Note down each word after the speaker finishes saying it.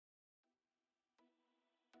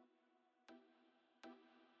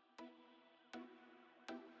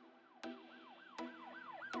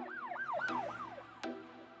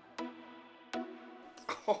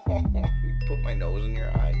You put my nose in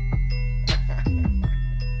your eye.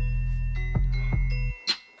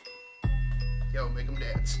 Yo, make them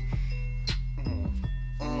dance.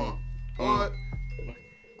 What?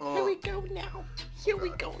 Here we go now. Here we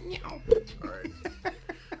go now. Alright.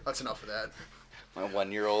 That's enough of that. My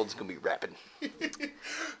 1-year-old's gonna be rapping.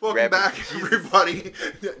 Welcome back, everybody.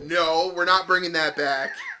 No, we're not bringing that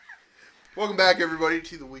back. Welcome back, everybody,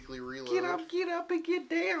 to the Weekly Reload. Get up, and get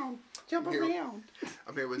down. Jump around.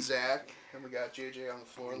 I'm here with Zach, and we got JJ on the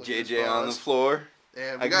floor. JJ on the floor.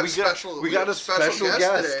 And we got a special special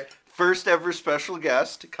guest today. First ever special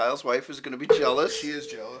guest. Kyle's wife is going to be jealous. She is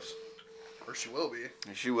jealous. Or she will be.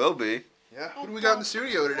 She will be. Yeah. Who do we got in the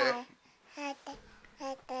studio today?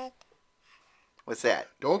 What's that?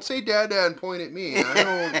 Don't say dad and point at me.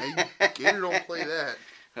 Gator don't play that.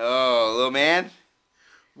 Oh, little man.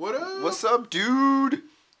 What up? What's up, dude?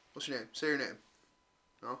 What's your name? Say your name.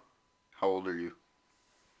 No? How old are you?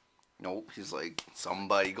 Nope. He's like,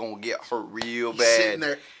 somebody gonna get hurt real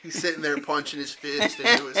bad. He's sitting there punching his fist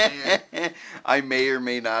into his hand. I may or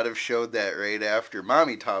may not have showed that right after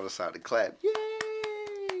Mommy taught us how to clap.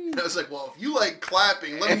 Yay! I was like, well, if you like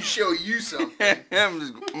clapping, let me show you something. I'm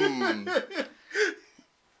just,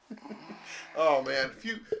 Oh man,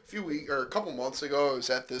 a couple months ago, I was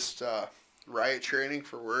at this riot training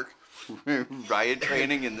for work. Riot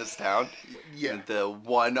training in this town. Yeah. And the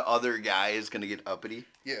one other guy is gonna get uppity.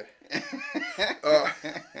 Yeah.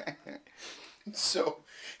 So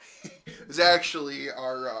it was actually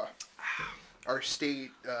our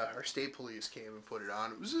state police came and put it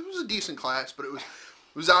on. It was a decent class, but it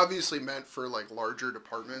was obviously meant for like larger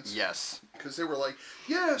departments. Yes. Because they were like,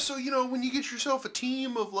 yeah, so when you get yourself a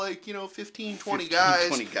team of like 15, 20 guys.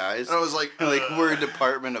 20 guys. And I was like, we're a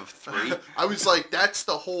department of 3. I was like, that's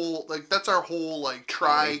our whole like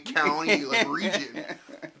tri-county like region.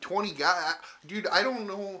 20 guys, dude. I don't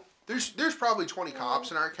know. There's probably 20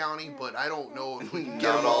 cops in our county, but I don't know if we can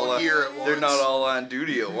get them all here at once. They're not all on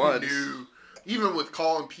duty at once. No. Even with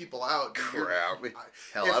calling people out. Crap.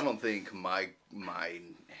 Hell, I don't think mine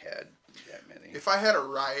had that many. If I had a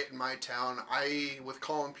riot in my town, with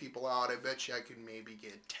calling people out, I bet you I could maybe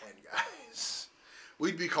get 10 guys.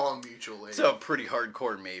 We'd be calling mutual aid. It's a pretty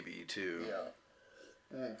hardcore maybe too.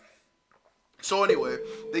 Yeah. Mm. So anyway,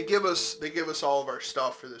 they give us all of our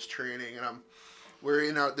stuff for this training, and we're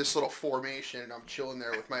in this little formation, and I'm chilling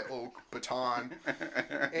there with my oak baton,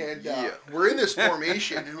 and we're in this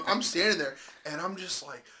formation, and I'm standing there, and I'm just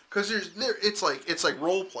like, cause it's like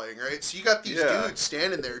role playing, right? So you got these dudes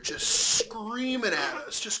standing there just screaming at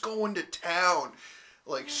us, just going to town,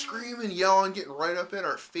 like screaming, yelling, getting right up in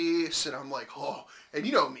our face, and I'm like, oh, and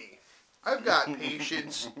you know me, I've got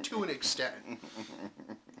patience to an extent.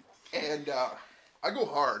 And I go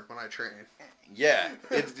hard when I train. Yeah,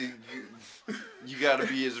 you got to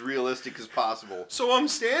be as realistic as possible. So I'm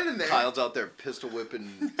standing there. Kyle's out there pistol whipping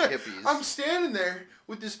hippies. I'm standing there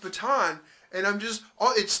with this baton, and I'm just.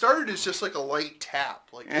 It started as just like a light tap,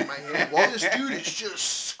 like in my hand, while this dude is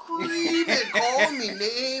just screaming, calling me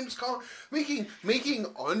names, making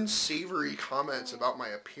unsavory comments about my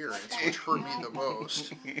appearance, which hurt me the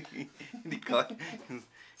most.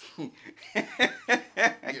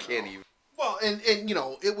 I can't even. Well, and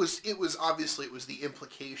it was obviously the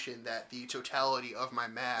implication that the totality of my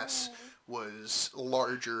mass was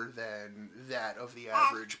larger than that of the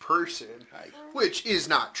average person, which is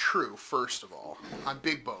not true. First of all, I'm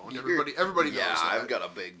big boned. Everybody knows that. Yeah, I've got a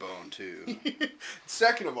big bone too.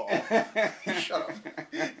 Second of all, shut up.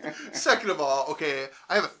 Second of all, okay,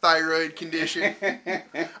 I have a thyroid condition.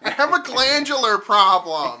 I have a glandular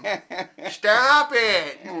problem. Stop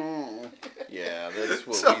it. Yeah, that's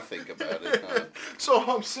what we think about it, huh? So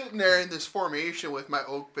I'm sitting there in this formation with my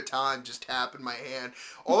oak baton just tapping my hand.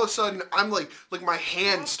 All of a sudden, I'm like my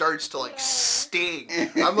hand starts to like sting.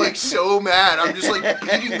 I'm like so mad. I'm just like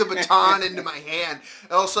beating the baton into my hand.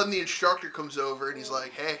 And all of a sudden, the instructor comes over and he's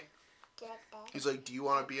like, hey. He's like, do you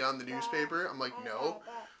want to be on the newspaper? I'm like, no.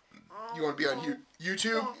 You want to be on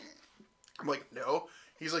YouTube? I'm like, no.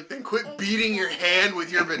 He's like, then quit beating your hand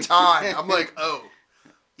with your baton. I'm like, oh.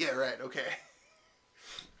 Yeah, right, okay.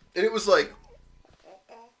 And it was like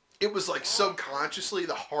subconsciously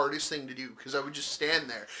the hardest thing to do, because I would just stand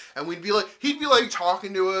there and he'd be like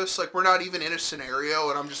talking to us like we're not even in a scenario,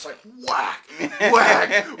 and I'm just like whack,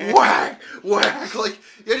 whack, whack, whack. Like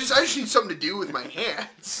I just need something to do with my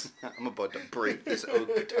hands. I'm about to break this oak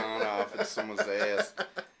baton off in someone's ass.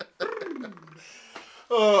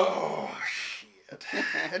 Oh shit.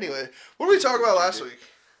 Anyway, what did we talk about last week?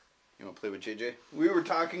 You want to play with JJ? We were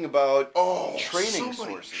talking about training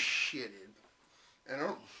sources. Shitted.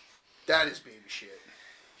 That is baby shit.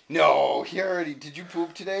 No, he already. Did you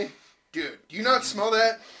poop today? Dude, do you not smell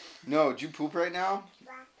that? No, did you poop right now?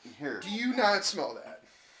 Here. Do you not smell that?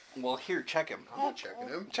 Well, here, check him. I'm not checking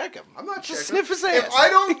him. Check him. I'm not Just checking sniff his him. ass. If I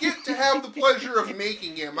don't get to have the pleasure of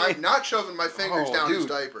making him, I'm not shoving my fingers Oh, down his dude.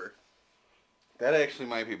 diaper. That actually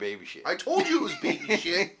might be baby shit. I told you it was baby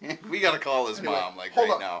shit. We gotta call his Anyway, mom like hold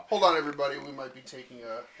right on, now. Hold on, everybody. We might be taking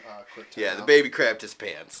a quick time Yeah, the out. baby crapped his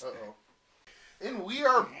pants. Uh-oh. And we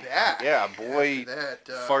are back. Yeah, boy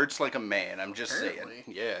after that, farts like a man. I'm just apparently.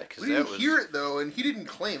 saying. Yeah, because We that didn't was. hear it, though, and he didn't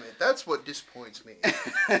claim it. That's what disappoints me.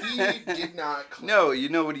 He did not claim No, it. you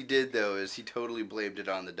know what he did though is he totally blamed it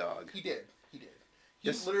on the dog. He did. He did. He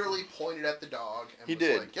Yes. literally pointed at the dog and He was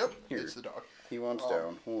did. like, yep, Here. it's the dog. He wants Um,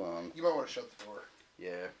 down. Hold on. You might want to shut the door.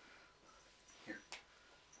 Yeah. Here.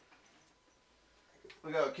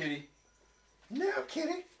 Look out, kitty. No,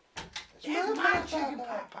 kitty. It's my chicken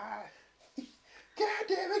pot pie. God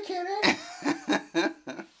damn it, kitty.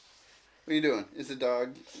 What are you doing? Is the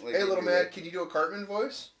dog? Like, Hey, little man, can you do a Cartman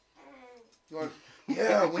voice? You want?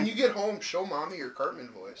 Yeah, when you get home, show mommy your Cartman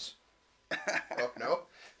voice. Oh, no?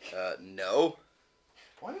 No.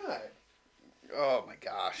 Why not? Oh my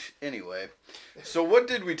gosh. Anyway, so what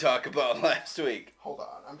did we talk about last week? Hold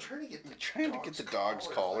on, I'm trying to get the Dog's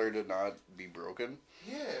collar to not be broken.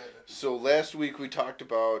 Yeah. So last week we talked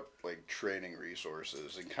about like training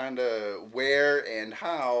resources and kind of where and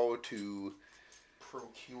how to.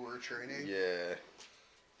 Procure training. Yeah.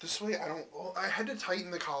 This way, I don't. Well, I had to tighten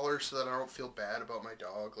the collar so that I don't feel bad about my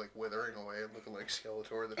dog like withering away and looking like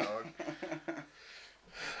Skeletor the dog.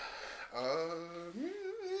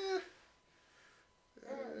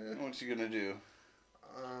 What's he gonna do?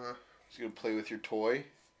 Uh, He's gonna play with your toy.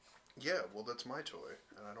 yeah. Well, that's my toy,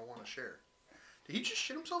 and I don't want to share. Did he just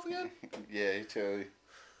shit himself again? Yeah, he totally.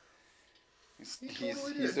 He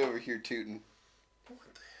totally He's did. over here tooting. What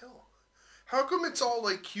the hell? How come it's all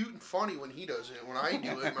like cute and funny when he does it? When I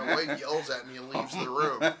do it, my wife yells at me and leaves the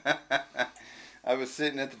room. I was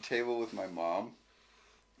sitting at the table with my mom.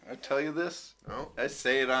 I tell you this. No. I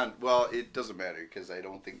say it on. Well, it doesn't matter because I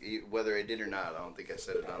don't think whether I did or not. I don't think I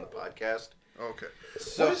said it on the podcast. Okay.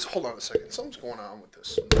 So Hold on a second. Something's going on with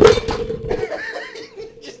this.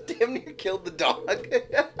 just damn near killed the dog.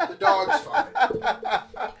 The dog's fine.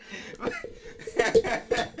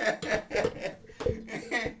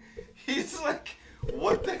 He's like,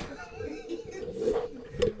 what the?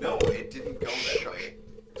 No, it didn't go that way.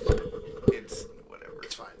 It's whatever.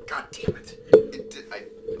 It's fine. God damn it.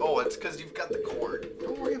 It's because you've got the cord.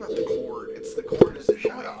 Don't worry about the cord. It's the cord is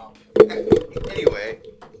Shut annoying. up. Anyway,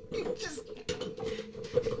 just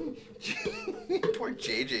poor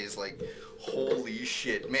JJ's like, holy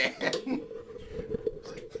shit, man.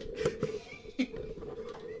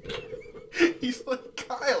 He's like,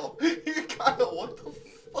 Kyle, what the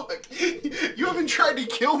fuck? You haven't tried to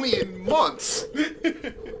kill me in months.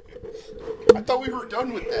 I thought we were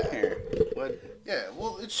done with that. Here, what? Yeah,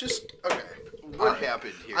 well, it's just, okay. What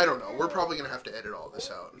happened here? I don't know. We're probably going to have to edit all this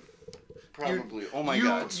out. Probably. Oh my you-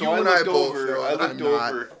 god. So you I and I looked both over. know I that looked I'm not-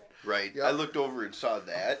 over. Right. Yep. I looked over and saw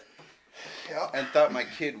that, Yeah. and thought my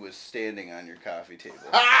kid was standing on your coffee table.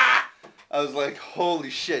 Ah! I was like, holy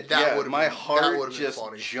shit. That Yeah, would've my been- that heart would've been just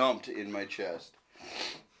funny. jumped in my chest.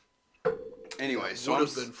 Anyway, That so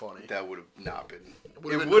would've I'm been funny. That would have not been. It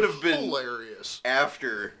Would've would have been hilarious.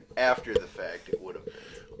 after the fact. It would have been.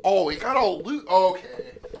 Oh, we got all loot.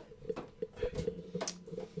 Okay.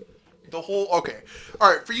 Okay.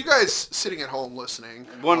 All right. For you guys sitting at home listening,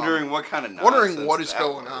 Wondering what kind of nonsense wondering what is that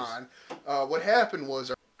going was. on. What happened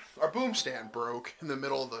was our boom stand broke in the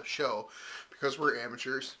middle of the show because we're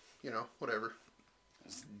amateurs. You know, whatever.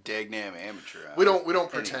 It's dagnam amateur. We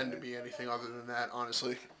don't pretend Anyway. to be anything other than that,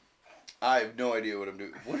 honestly. I have no idea what I'm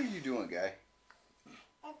doing. What are you doing, guy?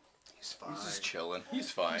 He's fine. He's just chilling.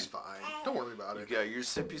 He's fine. He's fine. Don't worry about You it. got your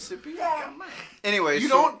sippy. I got mine. Anyway, You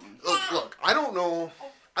so, don't look. I don't know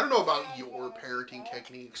about your parenting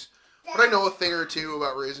techniques, but I know a thing or two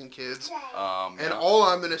about raising kids. And yeah. all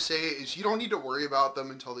I'm gonna say is you don't need to worry about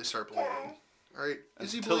them until they start bleeding. All right?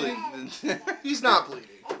 Is he Until bleeding? he- He's not bleeding.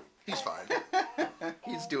 He's fine.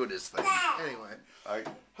 He's doing his thing. Anyway.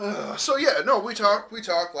 I, So yeah, no, we talked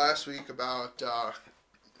last week about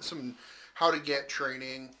some how to get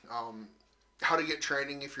training. How to get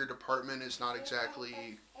training if your department is not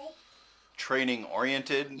exactly training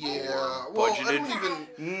oriented. yeah. Or Well, budgeted. I don't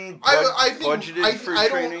even. I I think budgeted for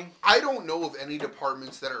training. I don't know of any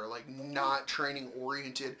departments that are like not training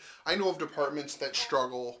oriented. I know of departments that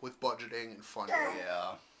struggle with budgeting and funding.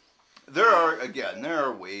 Yeah. There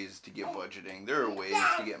are ways to get budgeting. There are ways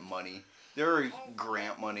to get money. There are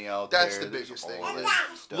grant money out That's there. the biggest thing. All this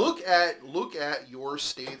stuff. Look at your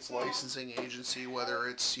state's licensing agency, whether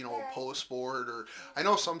it's post board or I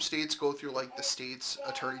know some states go through like the state's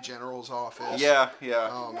attorney general's office. Yeah.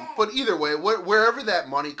 But either way, wherever that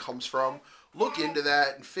money comes from, look into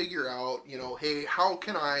that and figure out, hey, how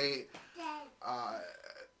can I,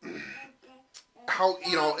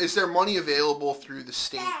 is there money available through the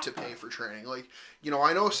state to pay for training? Like,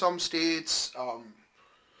 I know some states.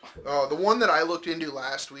 The one that I looked into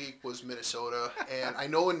last week was Minnesota, and I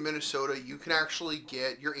know in Minnesota you can actually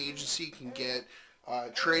your agency can get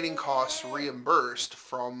training costs reimbursed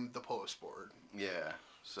from the post board. Yeah.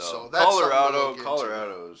 So that's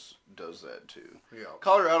Colorado's does that too. Yeah.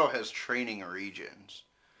 Colorado has training regions.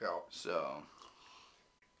 Yeah. So.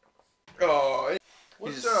 Oh. He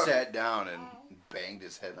just sat down and banged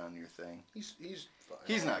his head on your thing. He's fine.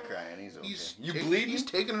 He's not crying. He's okay. You bleeding? He's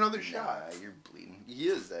taking another shot. Nah, you're bleeding. He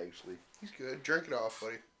is actually. He's good. Drink it off,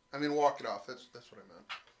 buddy. I mean, walk it off. That's what I meant.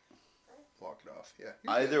 Walk it off. Yeah.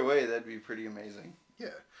 Either way, that'd be pretty amazing.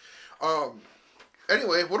 Yeah.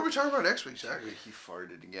 Anyway, what are we talking about next week, Zach? He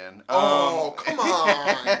farted again. Oh, come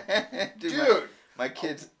on, dude. My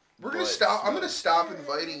kids. We're gonna stop. I'm gonna stop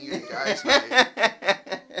inviting you guys night.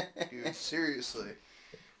 Dude, seriously.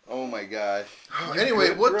 Oh my gosh. Anyway,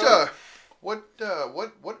 what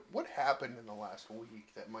happened in the last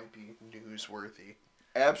week that might be newsworthy?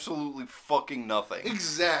 Absolutely fucking nothing.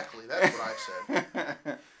 Exactly. That's what I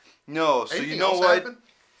said. No, so Anything you know else what? Happened?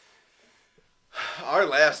 Our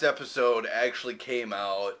last episode actually came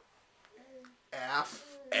out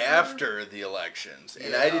after the elections,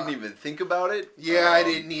 and I didn't even think about it. Yeah, I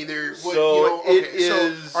didn't either. So it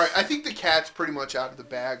is. So, all right, I think the cat's pretty much out of the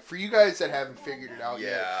bag. For you guys that haven't figured it out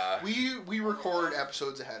yet, we record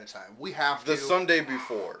episodes ahead of time. We have to. The Sunday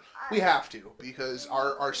before. We have to, because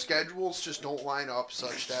our schedules just don't line up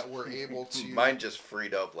such that we're able to. Mine just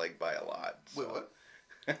freed up by a lot. So. Wait, what?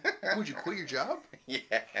 Would you quit your job?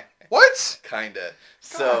 Yeah. What? Kinda.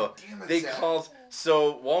 So damn it, they Zach. called.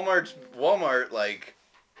 So Walmart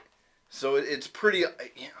So it's pretty.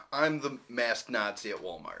 I'm the masked Nazi at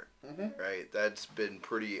Walmart, right? That's been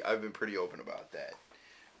pretty. I've been pretty open about that.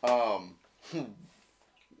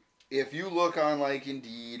 If you look on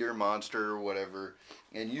Indeed or Monster or whatever,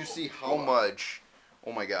 and you see how much,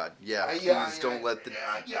 oh my God, please don't let the.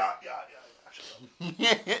 Yeah.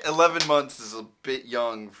 11 months is a bit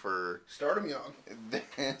young for. Start them young.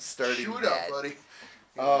 Starting Shoot that. up, buddy.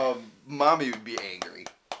 Mommy would be angry.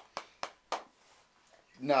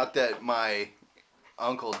 Not that my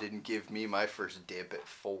uncle didn't give me my first dip at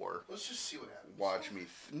 4. Let's just see what happens. Watch me.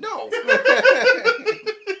 No.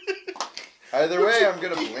 Either way, I'm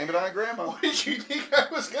gonna blame it on Grandma. What did you think I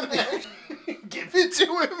was gonna give it to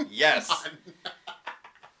him? Yes.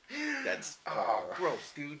 That's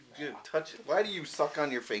gross, dude. You touch it. Why do you suck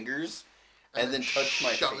on your fingers and then touch my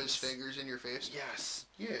face? Shove his fingers in your face. Yes.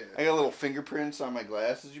 Yeah. I got little fingerprints on my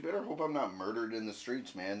glasses. You better hope I'm not murdered in the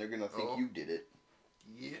streets, man. They're gonna think you did it.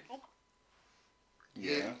 Yeah.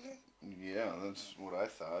 Yeah, that's what I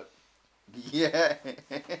thought. Yeah.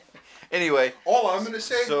 Anyway. All I'm gonna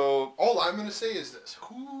say is this: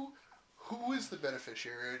 who is the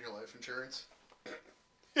beneficiary of your life insurance?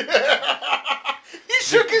 He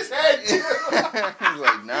shook his head too. He's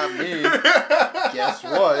like, not me. Guess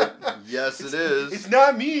what? Yes, it is. It's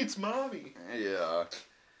not me. It's Mommy. Yeah.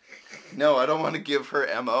 No, I don't want to give her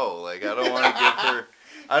MO. I don't want to give her.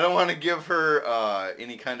 I don't want to give her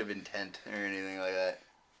any kind of intent or anything like that.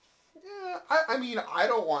 Yeah, I mean, I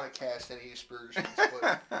don't want to cast any aspersions,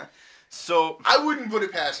 but so I wouldn't put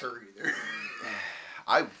it past her either.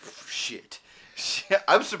 Shit.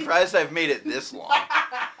 I'm surprised I've made it this long.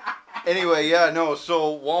 Anyway,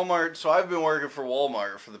 so Walmart. So I've been working for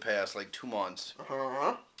Walmart for the past 2 months.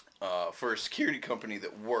 For a security company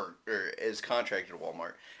that is contracted to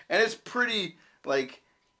Walmart, and it's pretty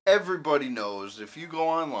everybody knows if you go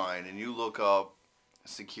online and you look up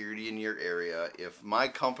security in your area, if my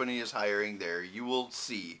company is hiring there, you will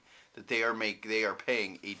see that they are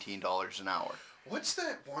paying $18 an hour. What's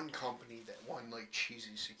that one company, that one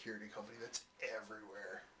cheesy security company that's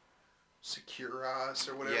everywhere? Securas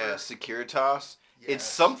or whatever? Yeah, Securitas. Yes. It's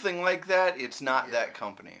something like that. It's not that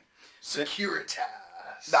company. Securitas.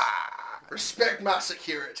 Ah. Respect my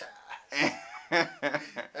Securitas.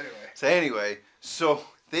 Anyway, so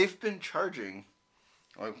they've been charging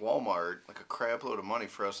Walmart a crap load of money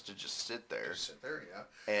for us to just sit there. Just sit there, yeah.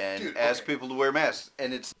 And ask people to wear masks,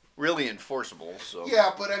 and it's really enforceable. So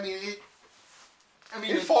yeah, but I mean,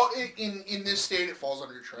 in this state, it falls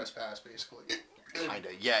under trespass, basically. Kinda,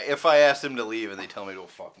 yeah. If I ask them to leave and they tell me to go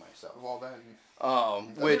fuck myself. Well, then.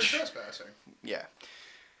 Which trespassing. Yeah.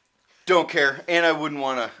 Don't care, and I don't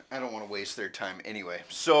want to waste their time anyway.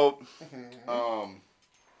 So,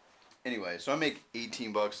 anyway, so I make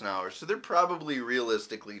 $18 an hour. So they're probably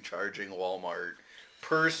realistically charging Walmart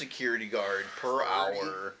per security guard per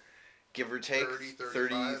hour, give or take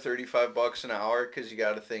 30, $35 an hour, because you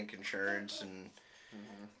got to think insurance and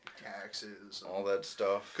taxes, all that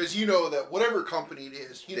stuff. Because you know that whatever company it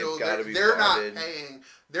is,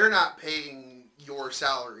 they're not paying your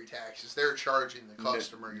salary taxes. They're charging the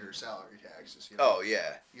customer your salary taxes. You know? Oh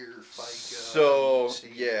yeah. Your FICA. So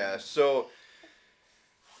yeah, so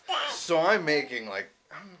I'm making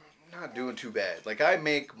I'm not doing too bad. Like I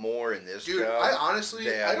make more in this job. I honestly,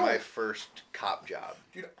 than my first cop job.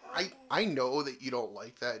 Dude, I know that you don't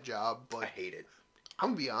like that job, but I hate it. I'm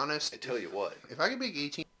gonna be honest. I tell you what. If I could make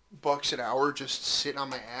 $18 an hour just sitting on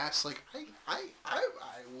my ass, like I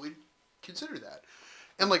would consider that.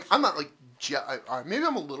 And like I'm not like maybe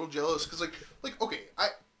I'm a little jealous because like okay,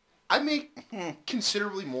 I make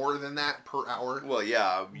considerably more than that per hour. Well,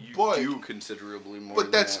 yeah, you do considerably more.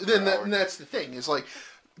 But that's that's the thing is like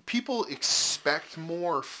people expect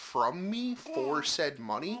more from me for said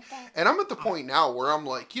money, and I'm at the point now where I'm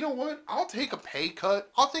like, you know what? I'll take a pay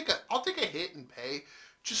cut. I'll take a hit in pay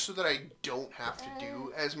just so that I don't have to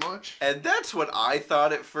do as much. And that's what I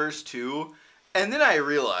thought at first too, and then I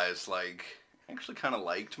realized like. I actually kind of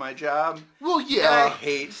liked my job. Well, yeah. And I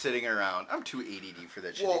hate sitting around. I'm too ADD for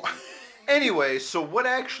that shit. Well, anyway, so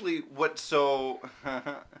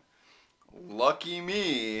lucky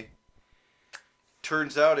me.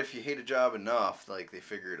 Turns out if you hate a job enough, like they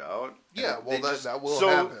figure it out. Yeah, well that will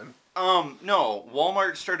happen. No,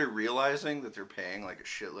 Walmart started realizing that they're paying like a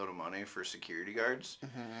shitload of money for security guards.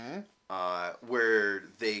 Mm-hmm. Where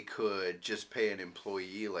they could just pay an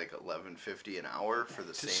employee like $11.50 an hour for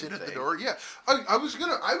the same thing. To sit at the door, yeah. I was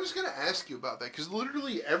gonna ask you about that because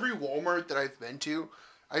literally every Walmart that I've been to,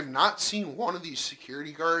 I've not seen one of these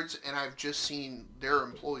security guards, and I've just seen their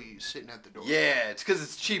employees sitting at the door. Yeah, it's because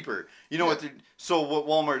it's cheaper. You know what? So what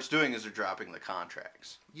Walmart's doing is they're dropping the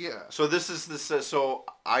contracts. Yeah. So so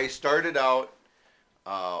I started out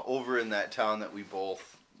over in that town that we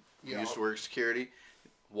both used to work security.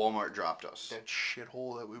 Walmart dropped us. That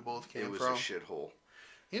shithole that we both came from. It was a shithole.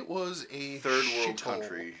 It was a third world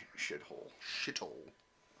country shithole. Shithole.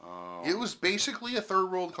 It was basically a third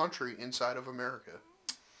world country inside of America.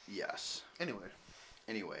 Yes. Anyway,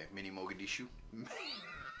 mini Mogadishu.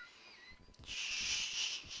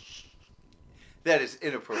 That is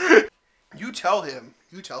inappropriate. You tell him.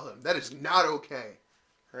 That is not okay.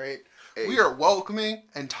 Right? Hey. We are welcoming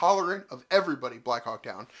and tolerant of everybody, Black Hawk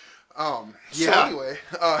Down. So anyway,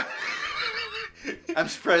 I'm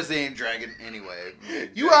surprised they ain't dragging anyway.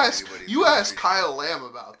 You ask Kyle Lamb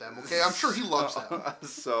about them, okay? I'm sure he loves them.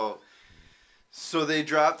 So they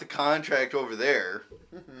dropped the contract over there.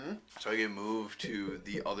 Mm-hmm. So I get moved to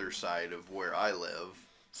the other side of where I live.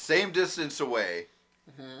 Same distance away.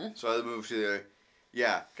 Mm-hmm. So I moved to there.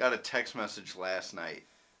 Yeah, got a text message last night.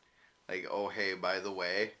 Like, oh, hey, by the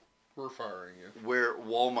way. We're firing you. Where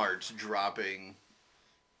Walmart's dropping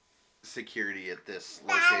security at this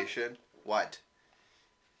location. What?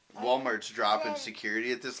 Walmart's dropping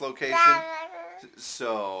security at this location.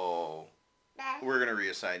 So we're going to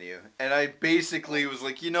reassign you. And I basically was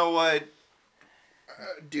like, you know what?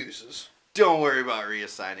 Deuces. Don't worry about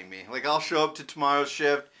reassigning me. Like, I'll show up to tomorrow's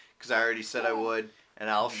shift because I already said I would. And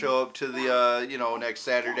I'll show up to the, next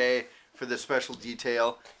Saturday for the special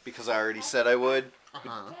detail because I already said I would.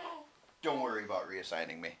 Uh-huh. Don't worry about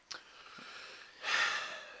reassigning me.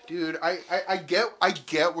 Dude, I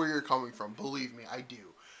get where you're coming from. Believe me, I do.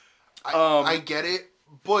 I get it,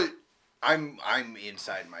 but I'm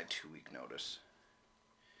inside my 2-week notice.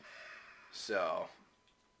 So,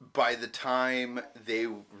 by the time they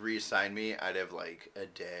reassign me, I'd have like a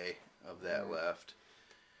day of that left.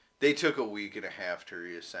 They took a week and a half to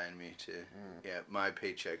reassign me to. Yeah, my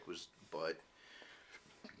paycheck was butt.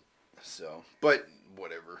 So, but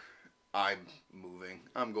whatever. I'm moving.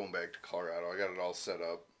 I'm going back to Colorado. I got it all set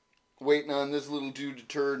up. Waiting on this little dude to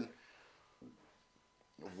turn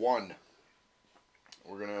 1.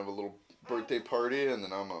 We're gonna have a little birthday party, and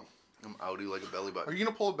then I'm outie like a belly button. Are you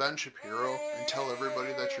gonna pull a Ben Shapiro and tell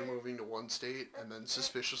everybody that you're moving to one state, and then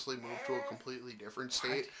suspiciously move to a completely different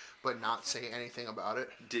state, but not say anything about it?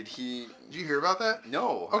 Did you hear about that?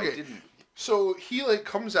 No, okay. I didn't. So he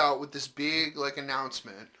comes out with this big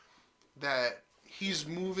announcement that he's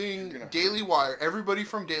moving. Daily Wire. Everybody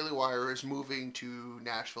from Daily Wire is moving to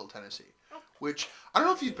Nashville, Tennessee. Which I don't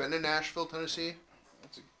know if you've been to Nashville, Tennessee.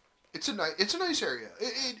 It's a nice area.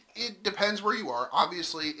 It depends where you are.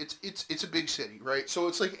 Obviously, it's a big city, right? So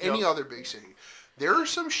it's like any other big city. There are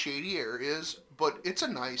some shady areas, but it's a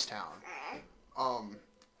nice town.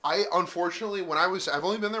 I unfortunately, I've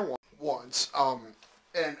only been there once.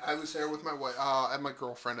 And I was there with my wife, and my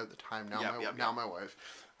girlfriend at the time. Now my wife.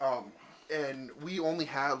 And we only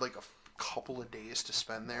had like a couple of days to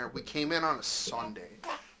spend there. We came in on a Sunday,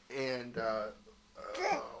 and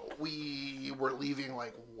we were leaving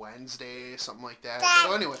like Wednesday, something like that.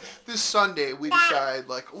 So anyway, this Sunday we decide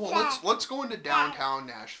like, well, let's go into downtown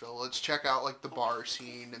Nashville. Let's check out like the bar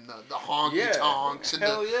scene and the honky tonks and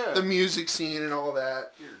the music scene and all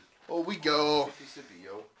that. Well, we go.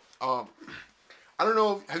 I don't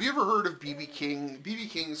know. Have you ever heard of BB King? BB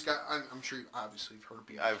King's got. I'm sure obviously you've heard of BB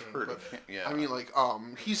King. I've heard of him. Yeah. I mean, like,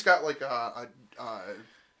 he's got like a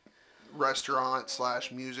restaurant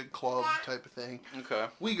 / music club type of thing. Okay.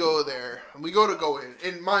 We go there, and we go in,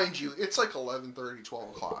 and mind you, it's like 11:30, 12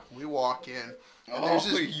 o'clock. We walk in, and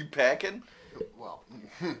there's this... you packing? Well,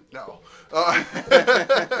 no.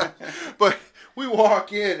 But we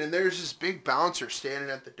walk in, and there's this big bouncer standing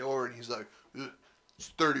at the door, and he's like,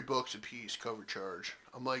 it's $30 a piece, cover charge.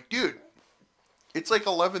 I'm like, dude, it's like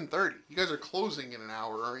 11:30. You guys are closing in an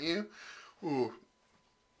hour, aren't you? Ooh.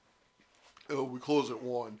 Oh, we close at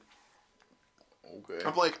 1. Okay.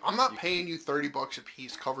 I'm like, I'm not paying you $30 a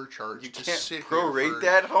piece cover charge to sit prorate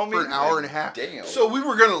that, homie, for an hour and a half. Damn. So we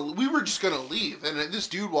were just gonna leave, and this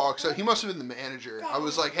dude walks out. He must have been the manager. I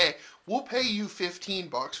was like, hey, we'll pay you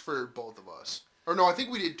 $15 for both of us. Or no, I think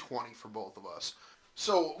we did 20 for both of us.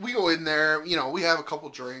 So we go in there, you know, we have a couple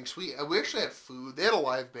drinks. We actually had food. They had a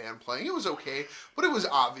live band playing. It was okay, but it was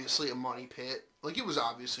obviously a money pit. Like, it was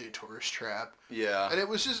obviously a tourist trap. Yeah. And it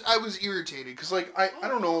was just, I was irritated because, like, I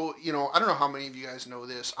don't know, you know, I don't know how many of you guys know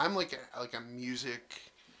this. I'm like a music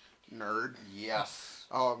nerd. Yes.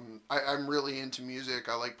 I'm really into music.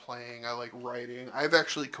 I like playing. I like writing. I've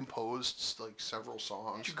actually composed like several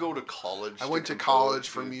songs. Did you go to college? I went to college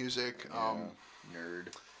for music. Nerd.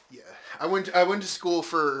 Yeah, I went to school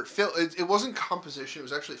for film. It wasn't composition. It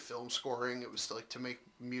was actually film scoring. It was like to make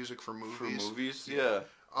music for movies. For movies, yeah.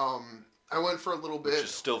 I went for a little bit. Which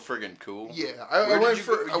is still friggin' cool. Yeah, I went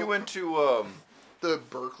for. You went to the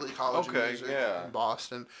Berklee College of Music in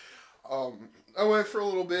Boston. I went for a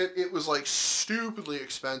little bit. It was like stupidly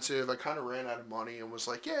expensive. I kind of ran out of money and was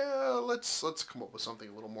like, yeah, let's come up with something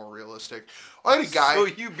a little more realistic. I had a guy. So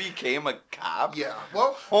you became a cop? Yeah.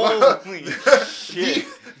 Well, holy shit.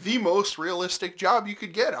 The most realistic job you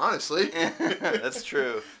could get, honestly. That's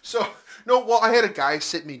true. So, no, well, I had a guy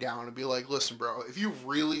sit me down and be like, listen, bro, if you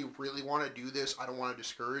really, really want to do this, I don't want to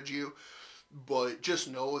discourage you, but just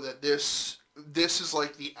know that this is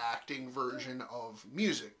like the acting version of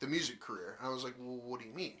music, the music career. And I was like, well, what do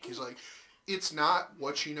you mean? He's like, it's not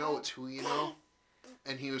what you know, it's who you know.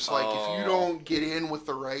 And he was like, if you don't get in with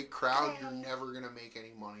the right crowd, you're never going to make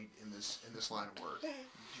any money in this line of work. Did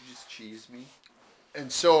you just cheese me? And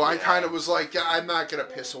so I kind of was like, yeah, I'm not going to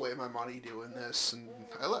piss away my money doing this. And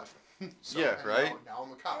I left. So, yeah, right? Now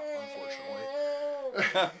I'm a cop,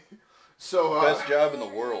 unfortunately. So best job in the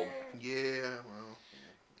world. Yeah, well.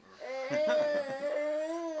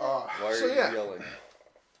 Why are you yelling?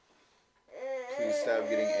 Please stop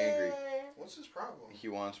getting angry. What's his problem? He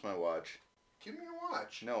wants my watch. Give me your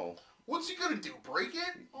watch. No. What's he gonna do? Break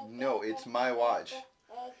it? No, it's my watch.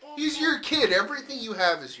 He's your kid. Everything you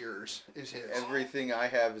have is yours. Is his. Everything I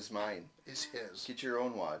have is mine. Is his. Get your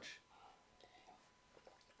own watch.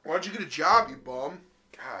 Why'd you get a job, you bum?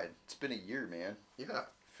 God, it's been a year, man. Yeah.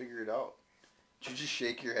 Figure it out. Did you just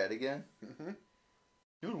shake your head again? Mm-hmm.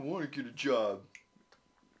 You don't want to get a job.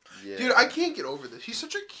 Yeah. Dude, I can't get over this. He's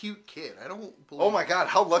such a cute kid. I don't believe... Oh my God,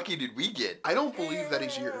 how lucky did we get? I don't believe that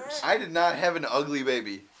he's yours. I did not have an ugly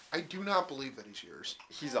baby. I do not believe that he's yours.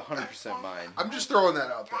 He's 100% mine. I'm just throwing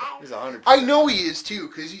that out there. He's 100%. I know he is too,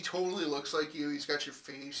 because he totally looks like you. He's got your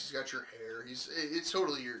face. He's got your hair. It's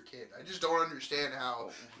totally your kid. I just don't understand how.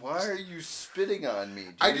 Why are you spitting on me?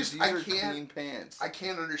 Dude? These I are can't. Clean pants. I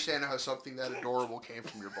can't understand how something that adorable came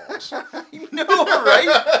from your balls. I know,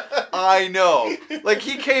 right? I know. Like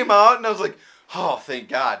he came out and I was like, oh, thank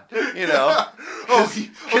God. You know,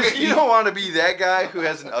 because you don't want to be that guy who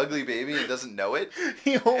has an ugly baby and doesn't know it.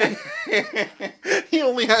 He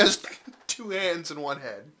only has 2 hands and 1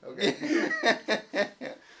 head. Okay.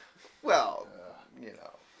 Well, you know.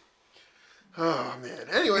 Oh man.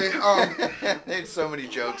 Anyway, there's so many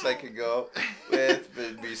jokes I could go with, but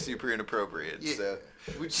it'd be super inappropriate. Yeah.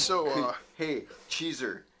 So, hey,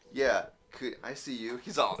 Cheeser. Yeah, I see you.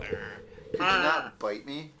 He's all there. Could you not bite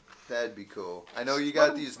me? That'd be cool. I know you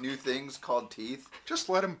got these new things called teeth. Just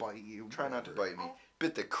let him bite you. Try not to bite me.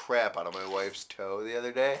 Bit the crap out of my wife's toe the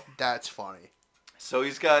other day. That's funny. So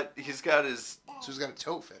he's got his. So he's got a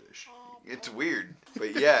toe fetish. It's weird,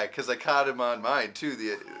 but yeah, because I caught him on mine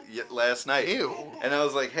too last night. Ew. And I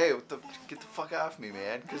was like, "Hey, get the fuck off me,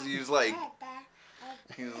 man!" Because he was like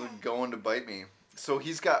going to bite me. So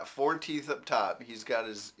he's got 4 teeth up top. He's got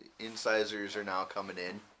his incisors are now coming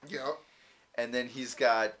in. Yep. And then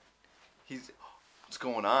what's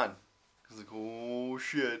going on? He's like, oh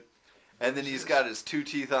shit. And then he's got his 2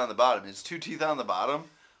 teeth on the bottom. His 2 teeth on the bottom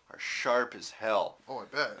are sharp as hell. Oh, I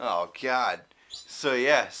bet. Oh god. So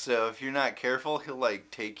yeah, so if you're not careful, he'll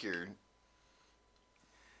like take your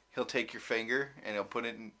finger and he'll put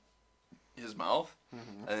it in his mouth,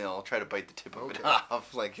 and then he'll try to bite the tip of it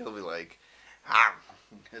off. Like he'll be like, ah,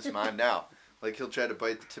 it's mine now. Like he'll try to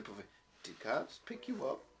bite the tip of it. Did cops pick you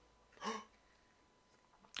up?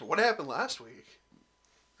 What happened last week?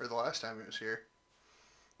 Or the last time he was here?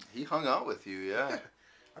 He hung out with you, yeah.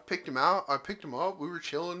 I picked him out. I picked him up. We were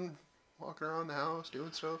chilling, walking around the house,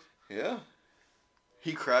 doing stuff. Yeah.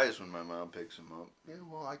 He cries when my mom picks him up. Yeah,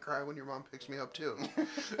 well, I cry when your mom picks me up, too.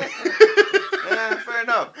 Yeah, fair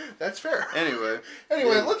enough. That's fair. Anyway,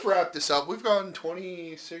 let's wrap this up. We've gone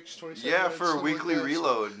 26, 27 yeah, minutes, for a weekly like that,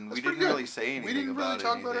 reload, and we didn't really say anything We didn't really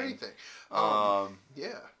talk about anything.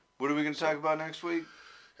 Yeah. What are we going to talk about next week?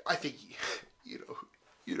 I think you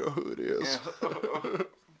know who it is. Yeah.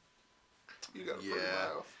 You got a Yeah. pretty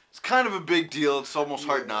mouth. It's kind of a big deal. It's almost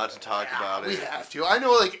hard not to talk about it. We have to. I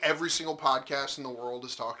know like every single podcast in the world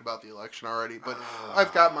has talked about the election already, but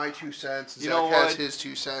I've got my 2 cents. Zach has his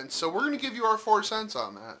 2 cents. So we're going to give you our 4 cents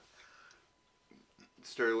on that.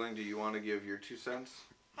 Sterling, do you want to give your 2 cents?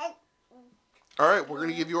 All right, we're going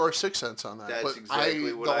to give you our 6 cents on that. That's but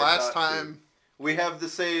exactly what I the last thought, time too. We have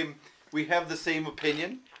the same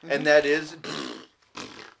opinion, and that is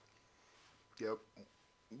Yep.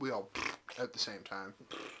 We all at the same time.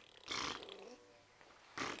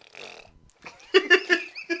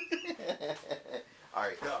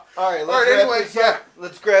 All right. Anyway, yeah.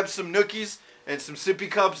 Let's grab some nookies and some sippy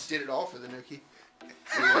cups. Did it all for the nookie.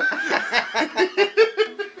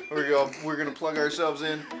 We're gonna plug ourselves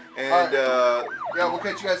in, and yeah, we'll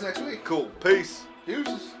catch you guys next week. Cool. Peace.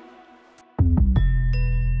 Deuces.